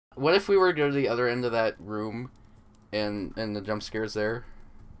What if we were to go to the other end of that room, and the jump scare's there?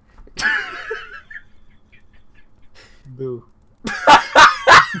 Boo.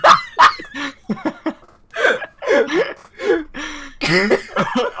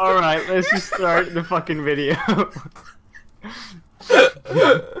 Alright, let's just start the fucking video.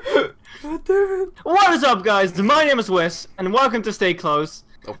 God damn it. What is up, guys? My name is Wess, and welcome to Stay Close.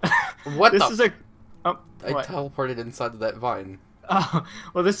 Oh, what this the? is a... Oh, I what? teleported inside of that vine.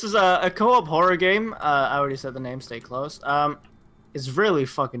 Well, this is a co-op horror game. I already said the name, Stay Close. It's really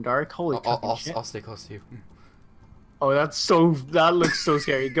fucking dark. Holy shit. I'll stay close to you. Oh, that looks so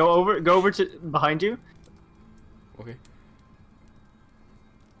scary. Go over to behind you. Okay.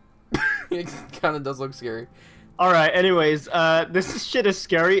 It kind of does look scary. Alright, anyways, this shit is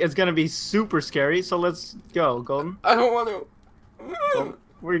scary. It's gonna be super scary, so let's go, Golden. I don't want to. Go.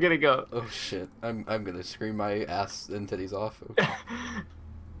 Where are you gonna go? Oh shit, I'm gonna scream my ass and titties off. Okay.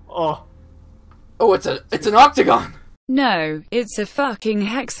 Oh. Oh, it's an octagon! No, it's a fucking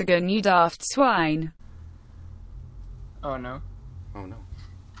hexagon, you daft swine. Oh no. Oh no.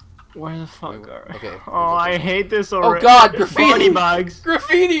 Where the fuck Wait, are we? okay. Oh, I hate this already. Oh god, graffiti! Body bags!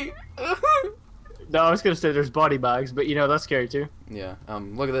 Graffiti! No, I was gonna say there's body bags, but you know, that's scary too. Yeah,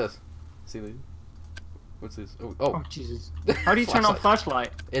 look at this. See, what's this? Oh, Oh, Jesus. How do you turn off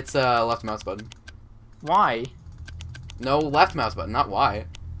flashlight? It's left mouse button. Why? No, left mouse button, not Y.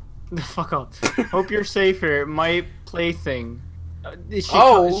 Fuck off. Hope you're safe here. My plaything.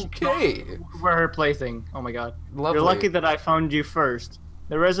 Okay. We're her plaything. Oh my god. Lovely. You're lucky that I found you first.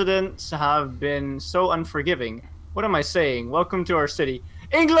 The residents have been so unforgiving. What am I saying? Welcome to our city.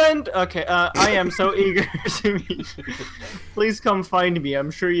 England! Okay, I am so eager to meet you. Please come find me. I'm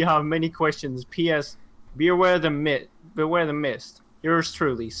sure you have many questions. P.S. Beware the mist. Yours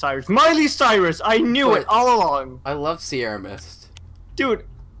truly, Cyrus. Miley Cyrus! I knew it all along! I love Sierra Mist. Dude,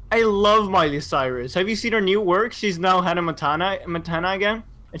 I love Miley Cyrus. Have you seen her new work? She's now Hannah Montana again.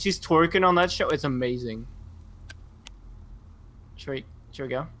 And she's twerking on that show. It's amazing. Should we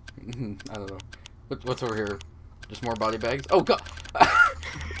go? I don't know. What's over here? Just more body bags? Oh god!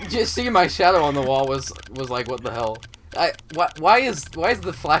 Just seeing my shadow on the wall was like, what the hell? Why is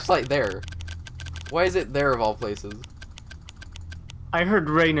the flashlight there? Why is it there of all places? I heard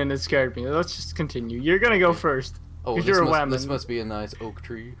rain and it scared me. Let's just continue. You're gonna go first. Oh, this must be a nice oak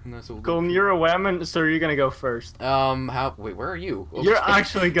tree. A nice old Golden, you're a whammon, so you're gonna go first. Wait, where are you? Okay. You're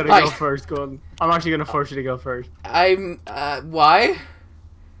actually gonna go first, Golden. I'm actually gonna force you to go first. Why?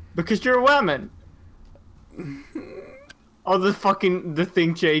 Because you're a whammon. Oh, the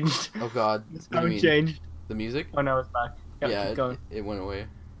thing changed. Oh god. The sound changed. The music? Oh no, it's back. Yeah, keep going. It went away.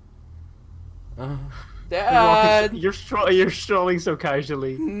 Dad! You're strolling so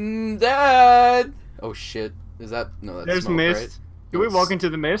casually. Dad! Oh shit. Is that... No, that's There's smoke, mist. right? Do we walk into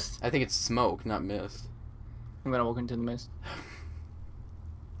the mist? I think it's smoke, not mist. I'm gonna walk into the mist.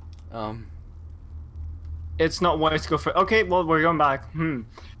 It's not wise to go for... Okay, well, we're going back.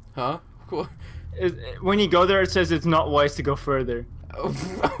 Huh? Cool. When you go there, it says it's not wise to go further. Oh,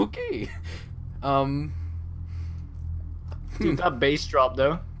 okay. Dude, that bass drop,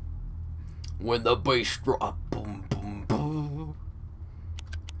 though. When the bass drop, boom, boom, boom.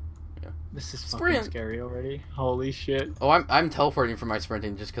 Yeah. This is fucking scary already. Holy shit. Oh, I'm teleporting for my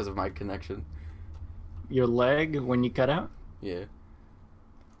sprinting just because of my connection. Your leg when you cut out? Yeah.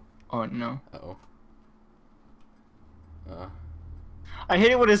 Oh no. Uh-oh. I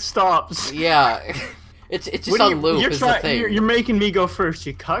hate it when it stops. Yeah. It's just on loop is the thing. You're making me go first,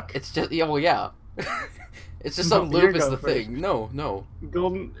 you cuck. It's just... Yeah, well, yeah. It's just on loop is the thing. No.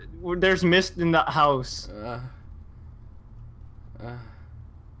 Golden... There's mist in that house.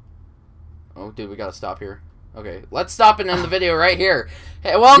 Oh, dude, we gotta stop here. Okay, let's stop and end the video right here.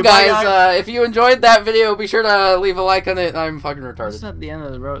 Hey, well, guys, if you enjoyed that video, be sure to leave a like on it. I'm fucking retarded. What's at the end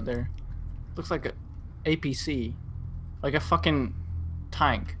of the road there? Looks like a APC. Like a fucking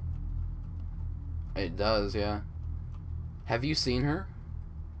tank. It does, yeah. Have you seen her?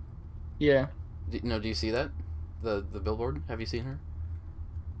 Yeah. Do you see that? The billboard? Have you seen her?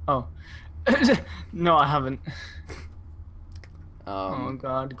 Oh. No, I haven't. Oh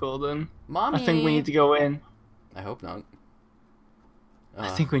god, Golden. Mommy. I think we need to go in. I hope not. I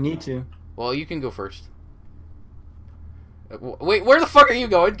think we need to. Well, you can go first. Wait, where the fuck are you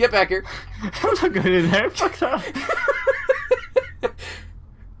going? Get back here. I'm not going in there. Fuck that.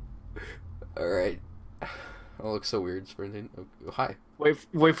 Alright. Oh, looks so weird sprinting. Oh, hi.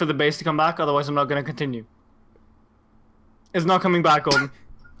 Wait for the base to come back, otherwise I'm not gonna continue. It's not coming back, Golden.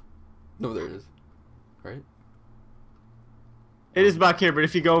 No, there it is. Right? It is back here, but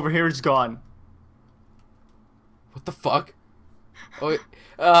if you go over here, it's gone. What the fuck? Oh, wait.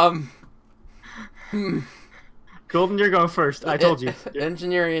 Golden, you're going first. I told you.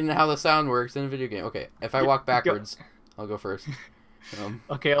 Engineering how the sound works in a video game. Okay, if I walk backwards, I'll go first.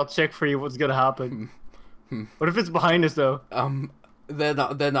 Okay, I'll check for you what's gonna happen. What if it's behind us though?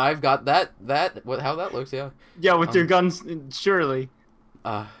 Then I've got that how that looks, yeah. Yeah, with your guns, surely.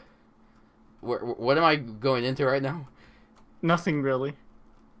 What am I going into right now? Nothing really.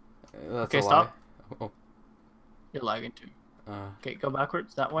 That's Okay, a lie. stop. Oh. You're lagging too. Okay, go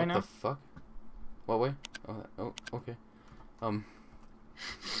backwards that way What now. the fuck? What way? Oh, okay.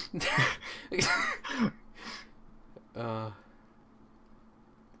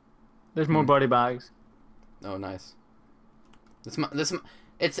 There's more body bags. Oh, nice.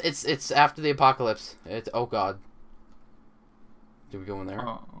 It's after the apocalypse. It's oh god. Do we go in there?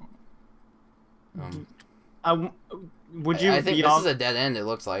 Would you? I think this is a dead end. It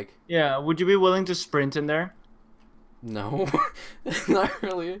looks like. Yeah. Would you be willing to sprint in there? No, not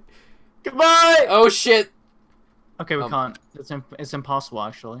really. Goodbye. Oh shit. Okay, we can't. It's impossible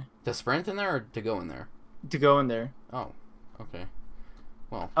actually. To sprint in there or to go in there? To go in there. Oh, okay.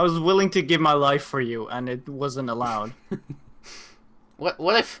 Well, I was willing to give my life for you, and it wasn't allowed.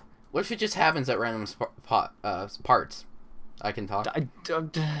 what if it just happens at random parts? I can talk. I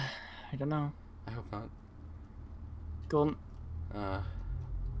don't know. I hope not. Golden.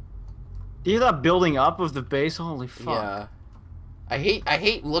 Do you hear that building up of the base? Holy fuck. Yeah. I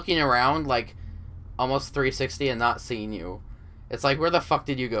hate looking around like almost 360 and not seeing you. It's like, where the fuck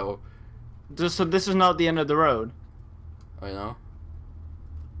did you go? So this is not the end of the road. Oh, you know?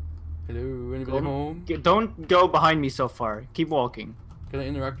 Hello, anybody home? Don't go behind me so far. Keep walking. Can I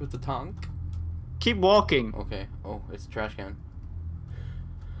interact with the tank? Keep walking. Okay. Oh, it's a trash can.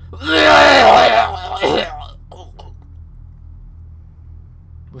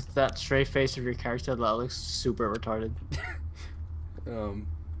 With that straight face of your character, that looks super retarded. Hello?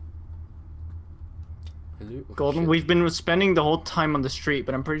 Oh, Golden, shit. we've been spending the whole time on the street,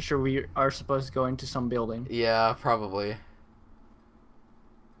 but I'm pretty sure we are supposed to go into some building. Yeah, probably.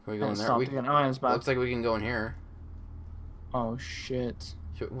 Can we go in there? It's back. Looks like we can go in here. Oh shit.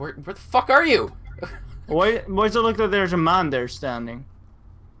 Where the fuck are you? Why does it look like there's a man there standing?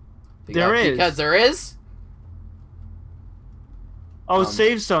 There is. Because there is? Oh,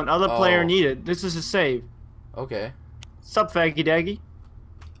 save zone. Other player oh. needed. This is a save. Okay. Sup, faggy daggy?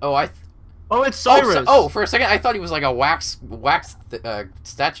 Oh, Oh, it's Cyrus. Oh, for a second I thought he was like a wax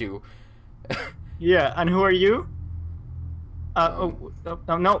statue. Yeah, and who are you? No. Oh.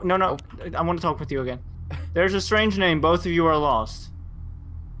 I want to talk with you again. There's a strange name. Both of you are lost.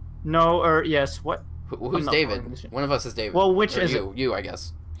 No, or yes. What? Who's David? One of us is David. Well, which or is you? it? You, I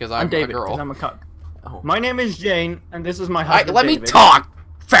guess. Because I'm David, a girl. 'cause I'm a cuck. Oh. My name is Jane, and this is my husband. Let me David. talk,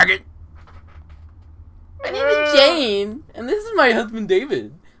 faggot. My name is Jane, and this is my husband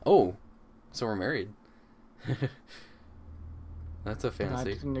David. Oh, so we're married. That's a I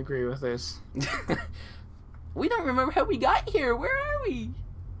fantasy. didn't agree with this. We don't remember how we got here. Where are we?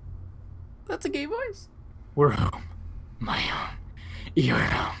 That's a gay voice. We're home. My home. Your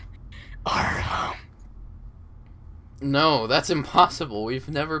home. Our home. No, that's impossible. We've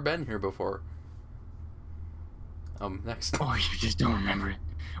never been here before. Next. Oh, you just don't remember it.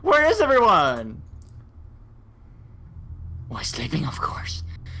 Where is everyone? Why, sleeping, of course.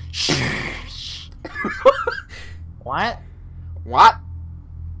 Shh. What? What?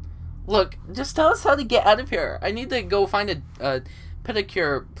 Look, just tell us how to get out of here. I need to go find a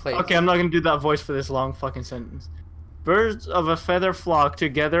pedicure place. Okay, I'm not gonna do that voice for this long fucking sentence. Birds of a feather flock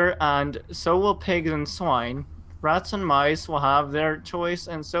together, and so will pigs and swine. Rats and mice will have their choice,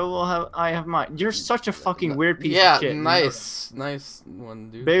 and so will I have mine. You're such a fucking weird piece of shit. Yeah, nice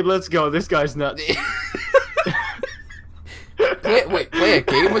one, dude. Babe, let's go. This guy's nuts. Play a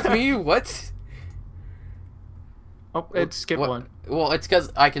game with me? What? Oh, it skipped one. Well, it's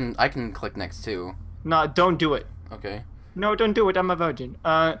because I can click next too. No, don't do it. Okay. No, don't do it. I'm a virgin.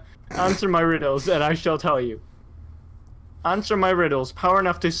 Answer my riddles, and I shall tell you. Answer my riddles. Power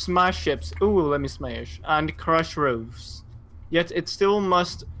enough to smash ships. Ooh, let me smash. And crush roofs. Yet it still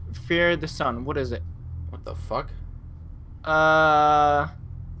must fear the sun. What is it? What the fuck?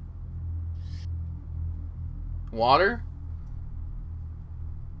 Water?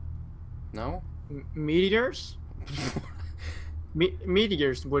 No? Meteors?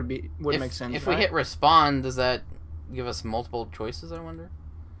 Meteors would make sense. If right? we hit respond, does that give us multiple choices, I wonder?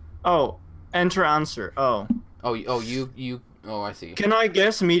 Oh, enter answer. Oh. Oh, I see. Can I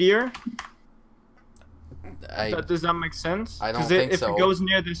guess meteor? Does that make sense? I don't think so. If it goes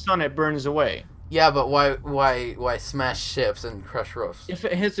near the sun, it burns away. Yeah, but why smash ships and crush roofs? If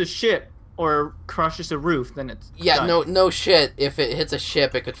it hits a ship, or crushes a roof, then it's Yeah, done. no shit. If it hits a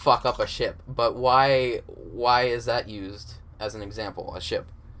ship, it could fuck up a ship. But why is that used as an example? A ship.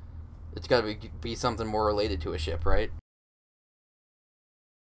 It's got to be something more related to a ship, right?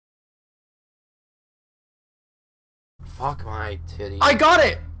 Fuck my titty. I got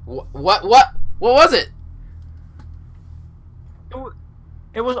it. What was it?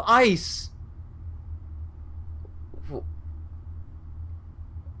 It was ice.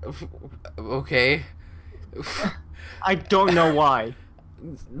 Okay. I don't know why.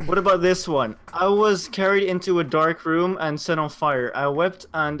 What about this one? I was carried into a dark room and set on fire. I wept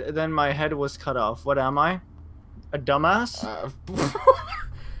and then my head was cut off. What am I? A dumbass?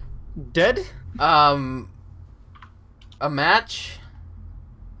 Dead? A match?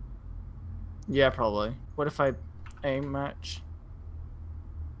 Yeah, probably. What if I aim match?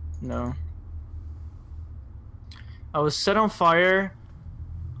 No. I was set on fire.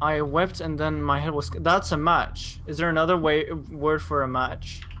 I wept and then my head was... That's a match. Is there another word for a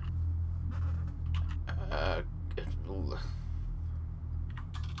match? I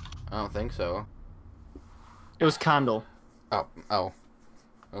don't think so. It was candle. Oh.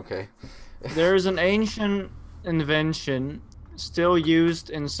 Okay. There's an ancient invention still used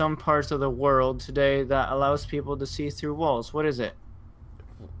in some parts of the world today that allows people to see through walls. What is it?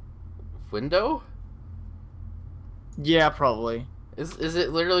 Window? Yeah, probably. Is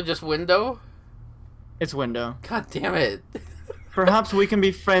it literally just window? It's window. God damn it. Perhaps we can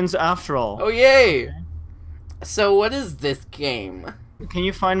be friends after all. Oh yay! So what is this game? Can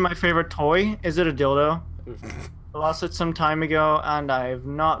you find my favorite toy? Is it a dildo? I lost it some time ago, and I've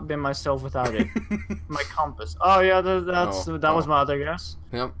not been myself without it. My compass. Oh yeah, that was my other guess.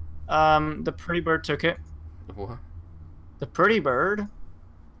 Yep. The pretty bird took it. What? The pretty bird?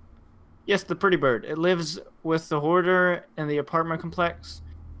 Yes, the pretty bird. It lives with the hoarder in the apartment complex.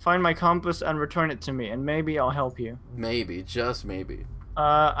 Find my compass and return it to me, and maybe I'll help you. Maybe, just maybe.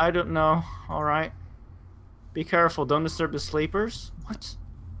 I don't know. Alright. Be careful, don't disturb the sleepers. What?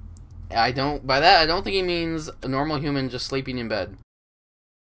 By that, I don't think he means a normal human just sleeping in bed.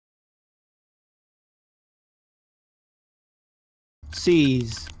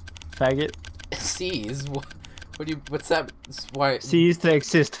 Seize. Faggot. Seize? What's that? Why? Cease to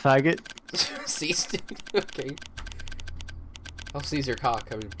exist, faggot. Seize? Okay. I'll seize your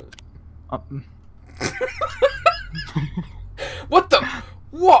cock. I mean, what the?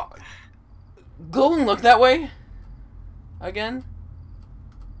 What? Go and look that way? Again?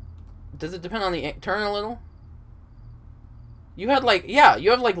 Does it depend on the turn a little? You had like, yeah, you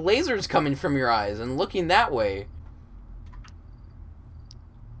have like lasers coming from your eyes and looking that way.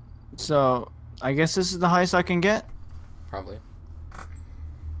 So, I guess this is the highest I can get? Probably.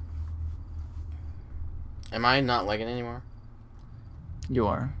 Am I not liking it anymore? You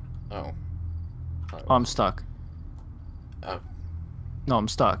are. Oh. Oh, I'm stuck. Oh. No, I'm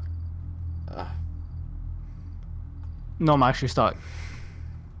stuck. No, I'm actually stuck.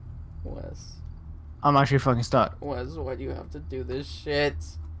 Wes. I'm actually fucking stuck. Wes, why do you have to do this shit?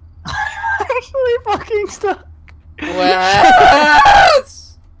 I'm actually fucking stuck.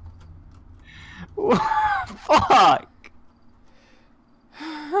 Wes! Fuck.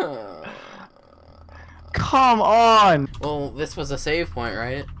 Come on. Well, this was a save point,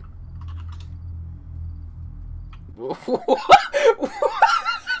 right?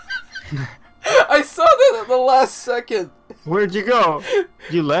 I saw that at the last second. Where'd you go?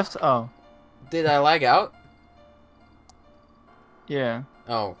 You left? Oh. Did I lag out? Yeah.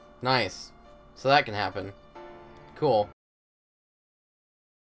 Oh, nice. So that can happen. Cool.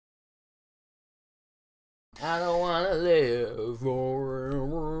 I don't wanna live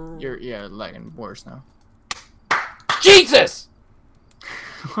forever. You're lagging worse now. Jesus!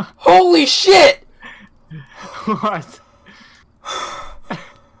 Holy shit! What?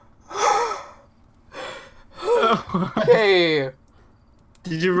 Hey.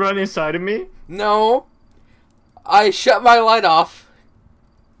 Did you run inside of me? No. I shut my light off.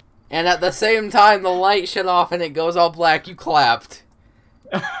 And at the same time the light shut off and it goes all black, you clapped.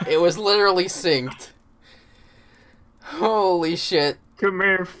 It was literally synced. Holy shit. Come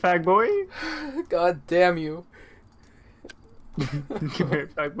here, fag boy. God damn you. Come here,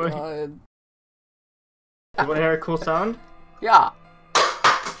 fag boy. God. You wanna hear a cool sound? Yeah.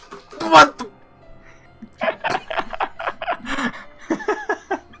 What the?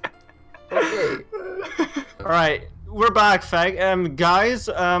 Okay. Alright, we're back, fag. Guys,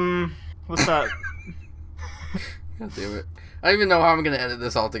 what's that? God damn it. I don't even know how I'm gonna edit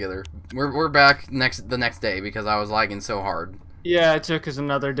this all together. We're back the next day because I was lagging so hard. Yeah, it took us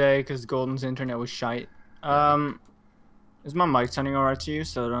another day because Golden's internet was shite. Is my mic sounding alright to you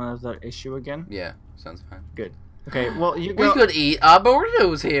so I don't have that issue again? Yeah, sounds fine. Good. Okay, well, you We go. could eat our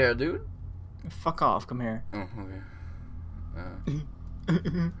burritos here, dude. Fuck off, come here. Oh, okay.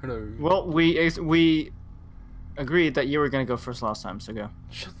 Hello. Well, we agreed that you were gonna go first last time, so go.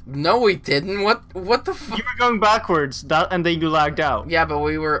 No, we didn't. What the fuck? You were going backwards, and then you lagged out. Yeah, but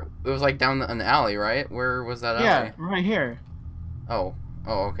we were. It was like down an alley, right? Where was that alley? Yeah, right here. Oh.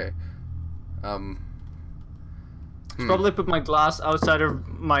 Oh, okay. Probably put my glass outside of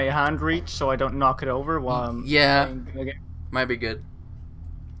my hand reach so I don't knock it over while I'm. Yeah. playing again. Might be good.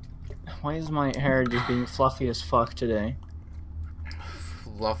 Why is my hair just being fluffy as fuck today?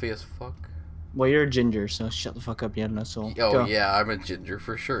 Fluffy as fuck. Well, you're a ginger, so shut the fuck up, you asshole. Oh Go. yeah, I'm a ginger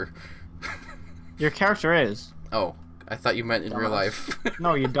for sure. Your character is. Oh, I thought you meant in real Dumbass. life.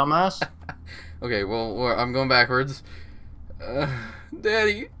 No, you dumbass. Okay, well, I'm going backwards.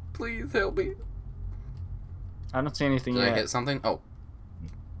 Daddy, please help me. I don't see anything Did yet. I hit something? Oh.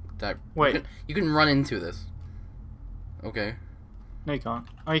 Did I... Wait. You can run into this. Okay. No, you can't.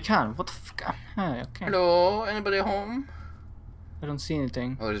 Oh, you can. What the fuck? Hey, okay. Hello, anybody home? I don't see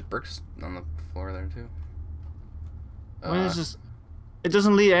anything. Oh, there's bricks on the floor there too. What is this? It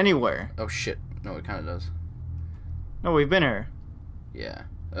doesn't lead anywhere. Oh shit! No, it kind of does. No, we've been here. Yeah,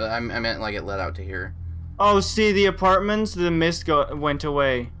 I meant like it led out to here. Oh, see the apartments. The mist went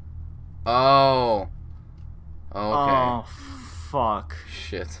away. Oh. Okay. Oh, fuck.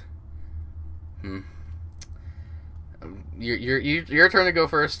 Shit. Your turn to go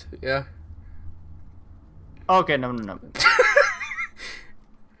first. Yeah. Okay, no.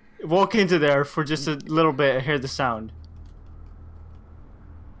 Walk into there for just a little bit and hear the sound.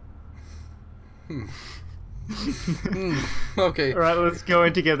 Okay. Alright, let's go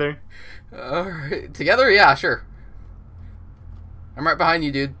in together. Alright. Together? Yeah, sure. I'm right behind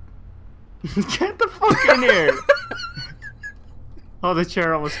you, dude. Get the fuck in here! Oh, the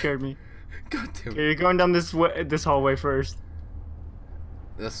chair almost scared me. God damn Okay, it. you're going down this hallway first.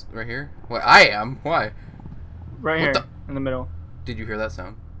 This right here? What? I am? Why? Right What here, the- in the middle. Did you hear that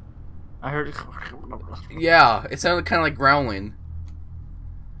sound? I heard. Yeah, it sounded kind of like growling.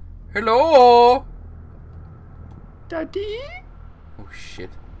 Hello? Daddy? Oh shit.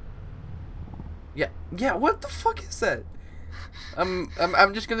 Yeah, what the fuck is that? I'm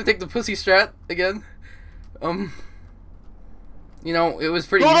just gonna take the pussy strat again. You know, it was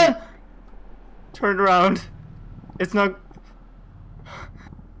pretty Hold easy. on! Turn around. It's not.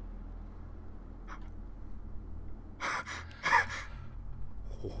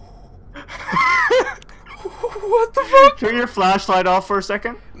 What the fuck? Turn your flashlight off for a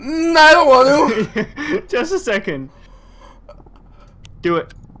second. I don't want to. Just a second. Do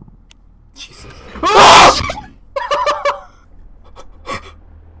it. Jesus.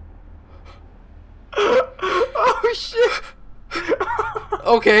 Oh shit!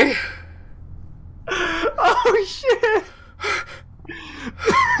 Okay. Oh shit!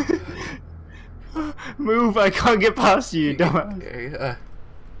 Move! I can't get past you, dumbass. Okay,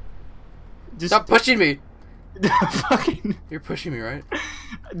 Just stop pushing me. fucking. You're pushing me, right?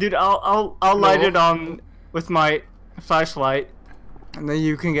 Dude, I'll light No. it on with my flashlight, and then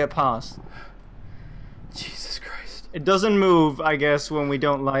you can get past. Jesus Christ. It doesn't move, I guess, when we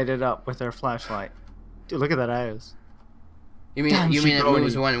don't light it up with our flashlight. Dude, look at that eyes. You mean Damn, you she mean it bony.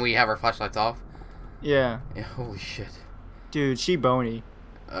 moves when we have our flashlights off? Yeah. Yeah. Holy shit. Dude, she bony.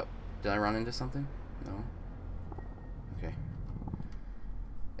 Did I run into something? No. Okay.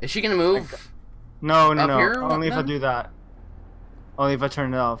 Is she gonna move? No. Up here, Only if I then? do that. Only if I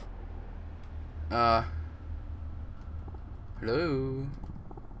turn it off. Hello.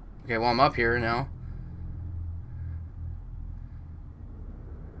 Okay, well I'm up here now.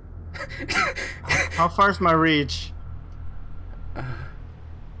 How far's my reach?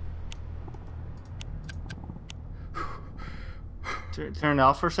 Turn it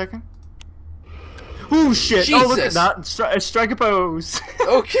off for a second. Oh shit! Oh look at Jesus. that! Strike a pose.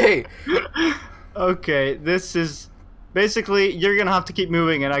 Okay. Okay, this is basically you're gonna have to keep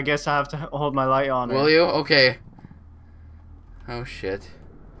moving, and I guess I have to hold my light on. Will you? Okay. Oh shit.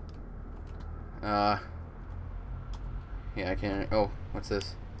 Yeah, I can't. Oh, what's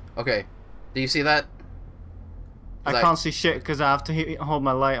this? Okay. Do you see that? I can't see shit because I have to hold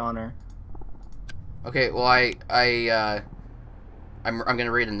my light on her. Okay, well I'm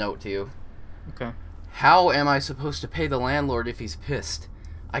gonna read a note to you. Okay. How am I supposed to pay the landlord if he's pissed?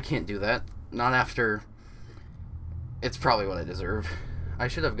 I can't do that. Not after... It's probably what I deserve. I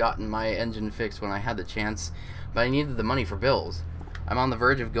should have gotten my engine fixed when I had the chance, but I needed the money for bills. I'm on the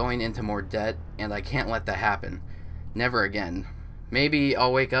verge of going into more debt, and I can't let that happen. Never again. Maybe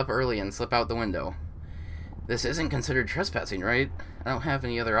I'll wake up early and slip out the window. This isn't considered trespassing, right? I don't have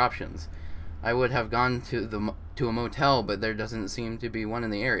any other options. I would have gone to a motel, but there doesn't seem to be one in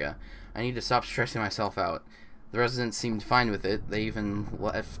the area. I need to stop stressing myself out. The residents seemed fine with it. They even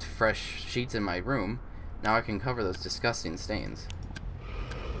left fresh sheets in my room. Now I can cover those disgusting stains.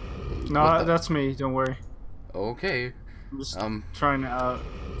 No, that's me. Don't worry. Okay. I'm just trying to.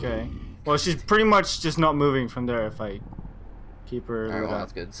 Okay. Well, she's pretty much just not moving from there if I keep her. Alright, well,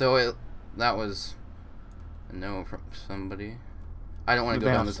 that's good. So that was a no from somebody. I don't want to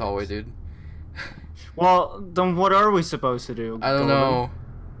go down this hallway, dude. Well, then what are we supposed to do? I don't know.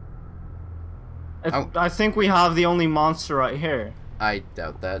 I think we have the only monster right here. I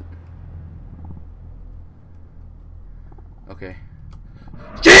doubt that. Okay.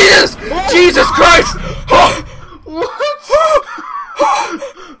 Jesus! Jesus Christ! What?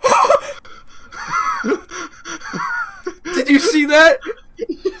 Did you see that?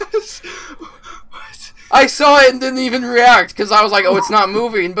 Yes. What? I saw it and didn't even react because I was like, oh, it's not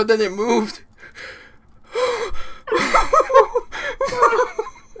moving, but then it moved.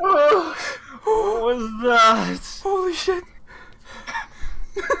 What was that? Holy shit.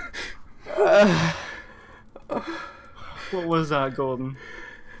 What was that, Golden?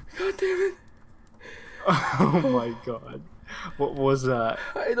 God damn it. Oh my god. What was that?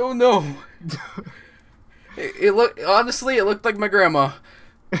 I don't know. It looked, honestly, it looked like my grandma.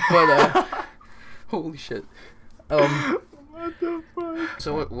 But, holy shit. What the fuck?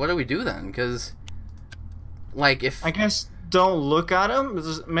 So what do we do then? Because, like, if... I guess don't look at him.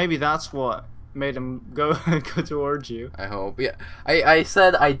 Maybe that's what made him go towards you. I hope. Yeah. I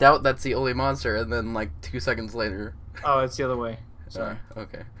said I doubt that's the only monster, and then, like, 2 seconds later... Oh, it's the other way. Sorry.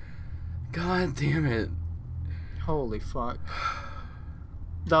 Okay. God damn it. Holy fuck.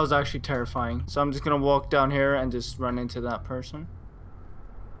 That was actually terrifying. So I'm just gonna walk down here and just run into that person.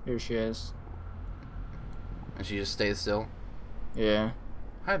 Here she is. And she just stays still? Yeah.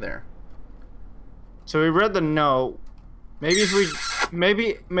 Hi there. So we read the note. Maybe if we...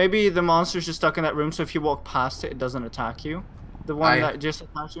 Maybe the monster's just stuck in that room, so if you walk past it, it doesn't attack you. The one that just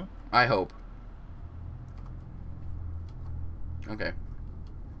attacked you? I hope. Okay.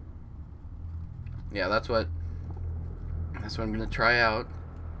 Yeah, that's what I'm gonna try out.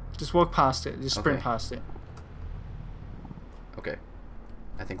 Just walk past it. Just sprint past it. Okay.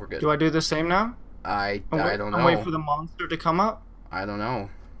 I think we're good. Do I do the same now? I don't know. And wait for the monster to come up? I don't know.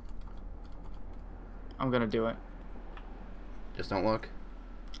 I'm gonna do it. Just don't look.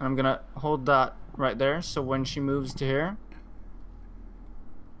 I'm gonna hold that right there, so when she moves to here,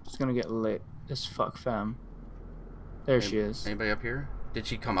 it's gonna get lit as fuck, fam. There she is. Anybody up here? Did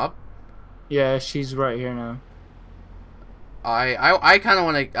she come up? Yeah, she's right here now. I kind of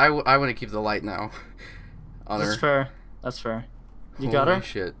want to. I want to keep the light now. On That's her. fair. That's fair. You Holy got her?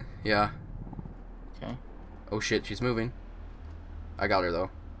 Shit. Yeah. Okay. Oh shit, she's moving. I got her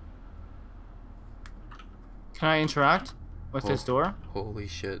though. Can I interact with this door? Holy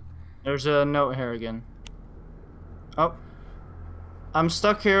shit. There's a note here again. Oh. I'm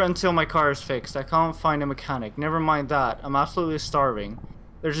stuck here until my car is fixed. I can't find a mechanic. Never mind that. I'm absolutely starving.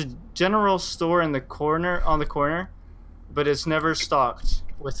 There's a general store in the corner, but it's never stocked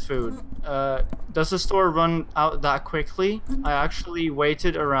with food. Does the store run out that quickly? I actually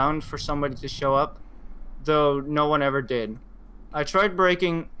waited around for somebody to show up, though no one ever did. I tried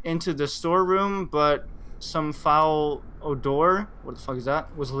breaking into the storeroom, but some foul odor, what the fuck is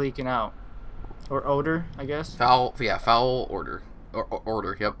that, was leaking out. Or odor, I guess. Foul odor.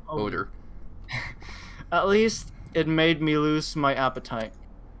 Order, yep, odor. At least it made me lose my appetite.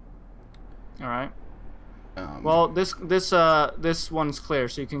 Alright. Well, this one's clear,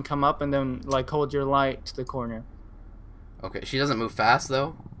 so you can come up and then like hold your light to the corner. Okay, she doesn't move fast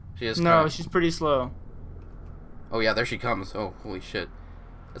though. She just she's pretty slow. Oh yeah, there she comes. Oh holy shit!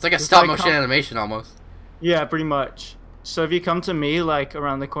 It's like a stop motion animation almost. Yeah, pretty much. So if you come to me like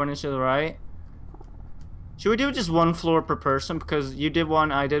around the corner to the right, should we do just one floor per person because you did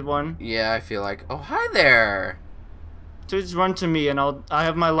one, I did one? Yeah, I feel like. Oh hi there. So just run to me and I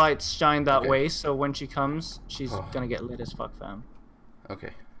have my lights shine that way, so when she comes, she's gonna get lit as fuck, fam. Okay.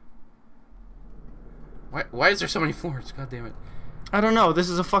 Why is there so many floors? God damn it. I don't know. This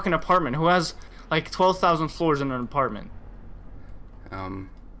is a fucking apartment. Who has like 12,000 floors in an apartment? I'm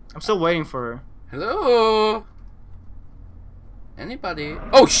still waiting for her. Hello. Anybody?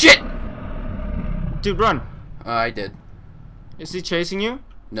 Oh shit! Dude, run. I did. Is he chasing you?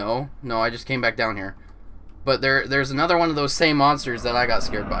 No, I just came back down here. But there's another one of those same monsters that I got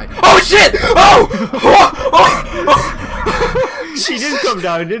scared by. Oh shit! Oh! He did come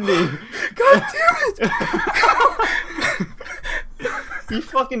down, didn't he? God damn it! He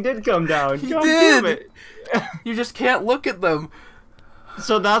fucking did come down. He God did. damn it. You just can't look at them.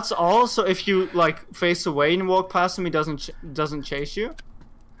 So that's all. So if you like face away and walk past him, he doesn't chase you.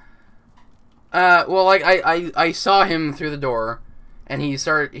 Well, like I saw him through the door, and he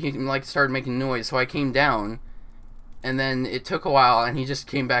started making noise. So I came down, and then it took a while, and he just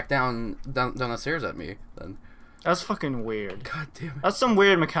came back down the stairs at me. Then. That's fucking weird. God damn it. That's some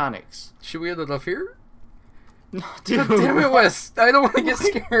weird mechanics. Should we have the fear? No, dude. God damn it, Wes! I don't want to get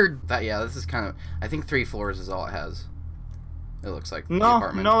scared. This is kind of. I think 3 floors is all it has. It looks like. No,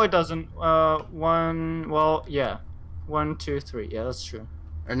 no, it doesn't. 1. Well, yeah. 1, 2, 3. Yeah, that's true.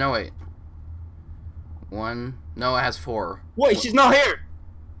 Or no, wait. 1. No, it has 4. Wait, she's not here.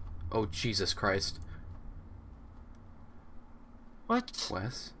 Oh Jesus Christ. What?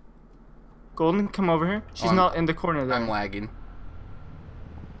 Wes. Golden, come over here. She's not in the corner there. I'm lagging.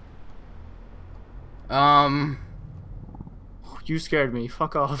 You scared me.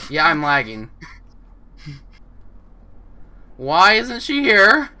 Fuck off. Yeah, I'm lagging. Why isn't she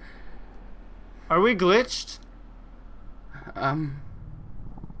here? Are we glitched?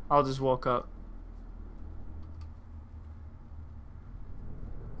 I'll just walk up.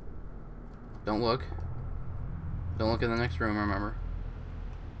 Don't look. Don't look in the next room, remember.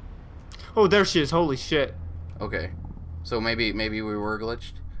 Oh, there she is. Holy shit. Okay. So maybe we were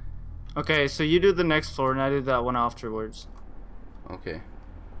glitched? Okay, so you do the next floor and I do that one afterwards. Okay.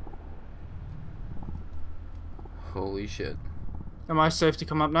 Holy shit. Am I safe to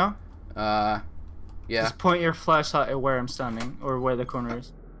come up now? Yeah. Just point your flashlight at where I'm standing, or where the corner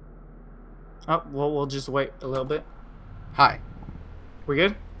is. Oh, well, we'll just wait a little bit. Hi. We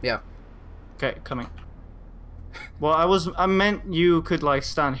good? Yeah. Okay, coming. Well, I meant you could, like,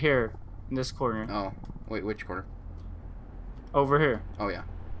 stand here, in this corner. Oh. Wait, which corner? Over here. Oh, yeah.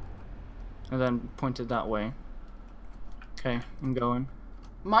 And then point it that way. Okay, I'm going.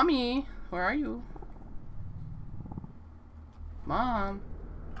 Mommy, where are you? Mom.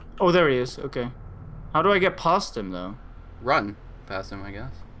 Oh, there he is. Okay. How do I get past him, though? Run past him, I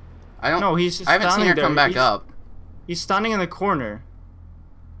guess. I don't. No, he's just I haven't seen her standing come there. back up. He's standing in the corner.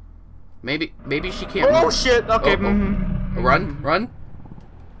 Maybe she can't. Oh move. shit! Okay. Oh. Run.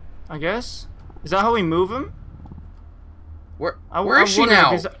 I guess. Is that how we move him? Where is she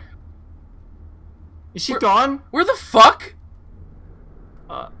now? Is she gone? Where the fuck?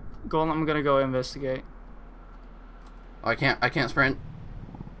 Go on. I'm gonna go investigate. Oh, I can't sprint.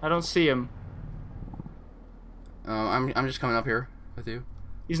 I don't see him. I'm just coming up here with you.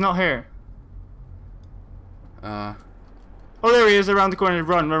 He's not here. Oh, there he is around the corner.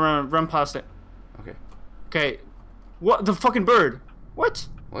 Run past it. Okay. Okay. What? The fucking bird. What?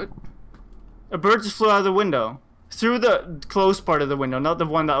 What? A bird just flew out of the window. Through the closed part of the window, not the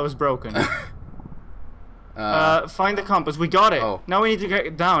one that was broken. Find the compass. We got it. Oh. Now we need to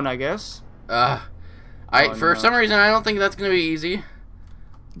get down, I guess. For some reason, I don't think that's gonna be easy.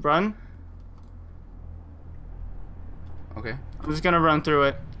 Run. Okay. I'm just gonna run through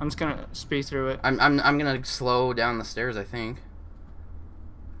it. I'm just gonna speed through it. I'm gonna slow down the stairs, I think.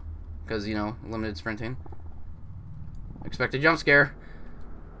 Because, you know, limited sprinting. Expect a jump scare.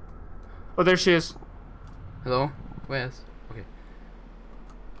 Oh, there she is. Hello? Wes? Okay.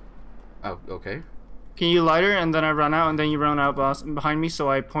 Oh, okay. Can you light her and then I run out and then you run out behind me, so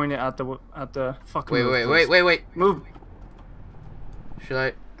I point it at the fucking Wait. Move. Should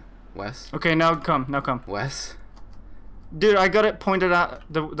I? Wes? Okay, now come. Wes? Dude, I got it pointed at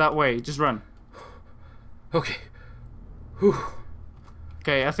that way. Just run. Okay. Whew.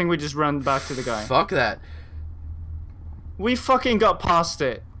 Okay, I think we just run back to the guy. Fuck that. We fucking got past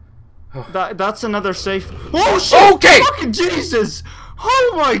it. Oh. That's another safe. Oh shit! Okay! Fucking Jesus!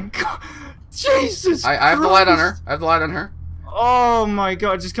 Oh my god! Jesus! I have the light on her. Oh my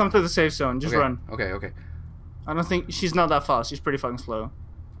god! Just come to the safe zone. Just run. Okay. I don't think she's not that fast. She's pretty fucking slow.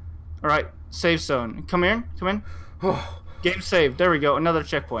 All right, safe zone. Come in. Game saved. There we go. Another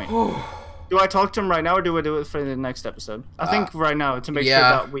checkpoint. Do I talk to him right now, or do we do it for the next episode? I think right now to make sure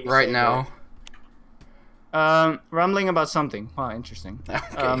that we. Right now. Rambling about something. Wow, interesting.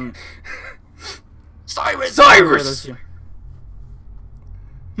 Okay. Cyrus.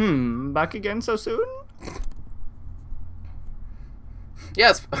 Back again so soon?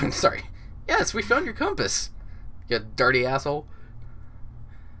 Yes. I'm sorry. Yes, we found your compass. You dirty asshole.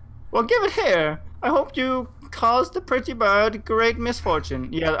 Well, give it here. I hope you caused the pretty bird great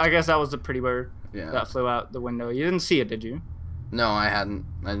misfortune. Yeah, I guess that was the pretty bird that flew out the window. You didn't see it, did you? No, I hadn't.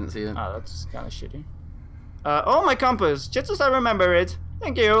 I didn't see it. Oh, that's kind of shitty. Oh, my compass. Just as I remember it.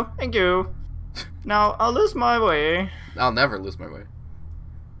 Thank you. Now, I'll lose my way. I'll never lose my way.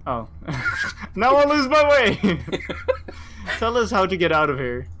 Oh. Now I'll lose my way. Tell us how to get out of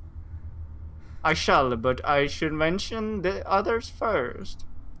here. I shall, but I should mention the others first.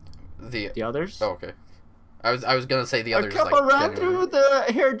 The others? Oh, okay. I was gonna say the A others. couple like, ran through the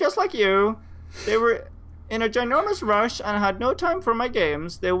here just like you. They were in a ginormous rush and had no time for my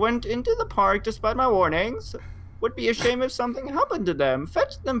games. They went into the park despite my warnings. Would be a shame if something happened to them.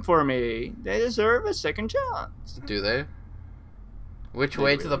 Fetch them for me. They deserve a second chance. Do they? Which They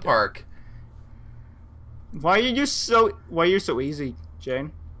way to really the do. park? Why are you so easy,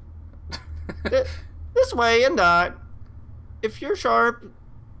 Jane? This way and that. If you're sharp,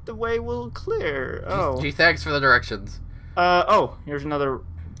 the way will clear. Oh. Gee, thanks for the directions. Oh, here's another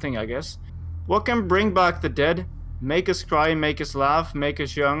thing, I guess. What can bring back the dead? Make us cry, make us laugh, make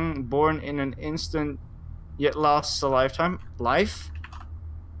us young, born in an instant, yet lasts a lifetime. Life?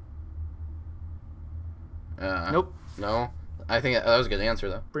 Nope. No. I think that was a good answer,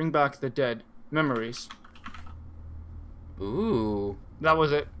 though. Bring back the dead. Memories. Ooh. That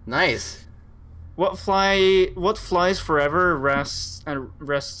was it. Nice. What flies forever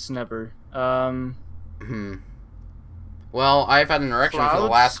rests never. Well, I've had an erection for the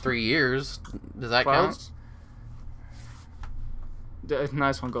Clouds? last 3 years. Does that Clouds?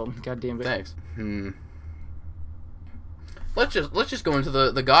 Nice one, Golden. God damn count? it. Thanks. Let's just go into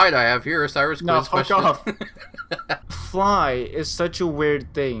the guide I have here. Cyrus quiz No, fuck question. off. Fly is such a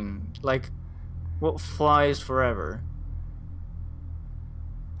weird thing. Like, what flies forever?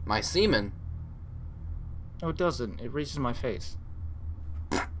 My semen. No, it doesn't. It reaches my face.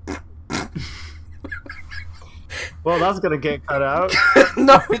 Well, that's gonna get cut out.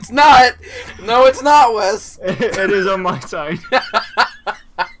 No, it's not. No, it's not, Wes. It is on my side.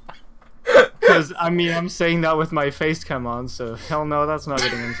 Because, I mean, I'm saying that with my face cam on, so hell no, that's not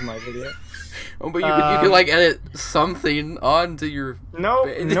getting into my video. Oh, but you could like edit something onto your. No,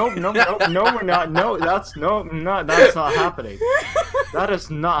 we're not. No, that's not happening. That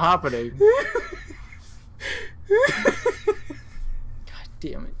is not happening. God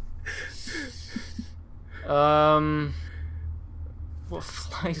damn it. What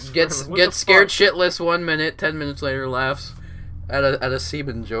flies? Gets forever? What the scared fuck? shitless 1 minute, 10 minutes later laughs at a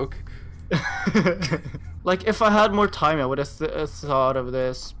semen joke. Like, if I had more time, I would have thought of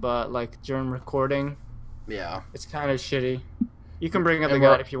this, but like during recording, Yeah. it's kind of shitty. You can bring up And the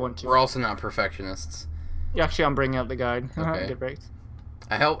we're- guide if you want to. We're also not perfectionists. Actually, I'm bringing up the guide. Okay. Get breaked.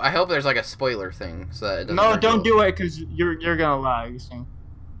 I hope there's like a spoiler thing so that it doesn't. No, hurt don't you. do it, cause you're gonna lag. See?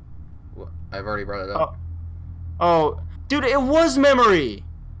 I've already brought it up. Oh, dude, it was memory.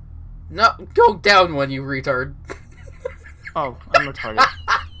 No, go down one, you retard. Oh, I'm retarded.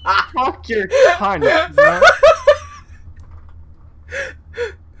 Fuck your cunt. No?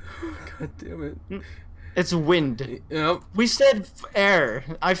 God damn it. It's wind. Yep. We said air.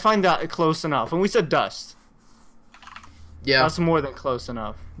 I find that close enough. And we said dust. Yeah. That's more than close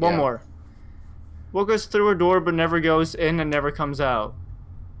enough. One Yeah. more. What goes through a door but never goes in and never comes out?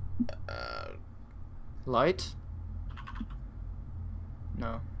 Light?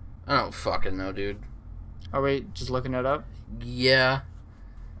 No. I don't fucking know, dude. Are we just looking it up? Yeah.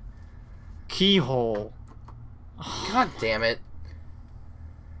 Keyhole. God damn it.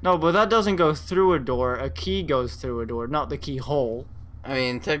 No, but that doesn't go through a door. A key goes through a door, not the keyhole. I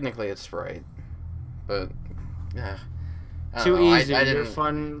mean, technically it's right, but yeah. I don't Too know. easy. I You're didn't.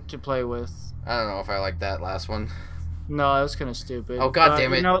 fun to play with. I don't know if I like that last one. No, that's kind of stupid. Oh, God But,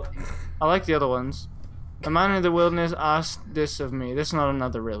 damn it. You know, I like the other ones. A man in the wilderness asked this of me. This is not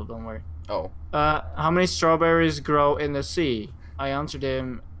another riddle, don't worry. Oh. How many strawberries grow in the sea? I answered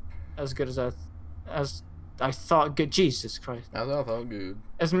him as good as I thought. Good Jesus Christ. That felt good.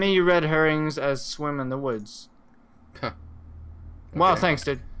 As many red herrings as swim in the woods. Huh. Wow, Okay. thanks,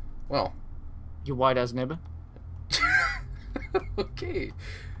 dude. Well. You white ass nibber. Okay.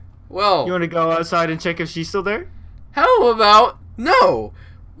 Well. You want to go outside and check if she's still there? How about no?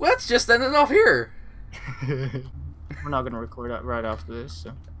 Let's just end it off here. We're not gonna record that right after this.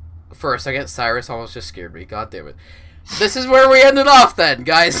 So. For a second, Cyrus almost just scared me. God damn it. This is where we ended off then,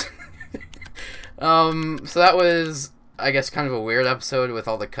 guys. So that was, I guess, kind of a weird episode with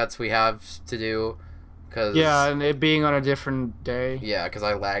all the cuts we have to do. Cause, Yeah, and it being on a different day. Yeah, because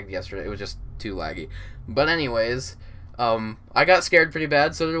I lagged yesterday. It was just too laggy. But anyways, I got scared pretty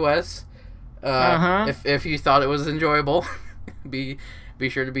bad, so did Wes. If you thought it was enjoyable, be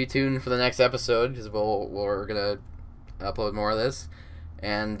sure to be tuned for the next episode, because we're going to upload more of this.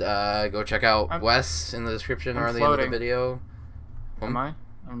 And go check out Wes in the description or at the end of the video. Am I?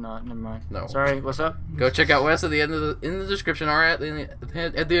 I'm not. Never mind. No. Sorry. What's up? Go check out Wes at the end of in the description or at the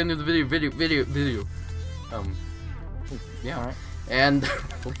end of the video. Yeah. All right. And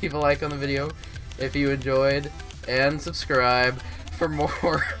leave a like on the video if you enjoyed, and subscribe for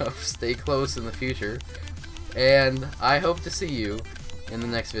more of Stay Close in the future. And I hope to see you in the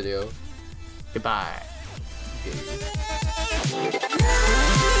next video. Goodbye. Okay.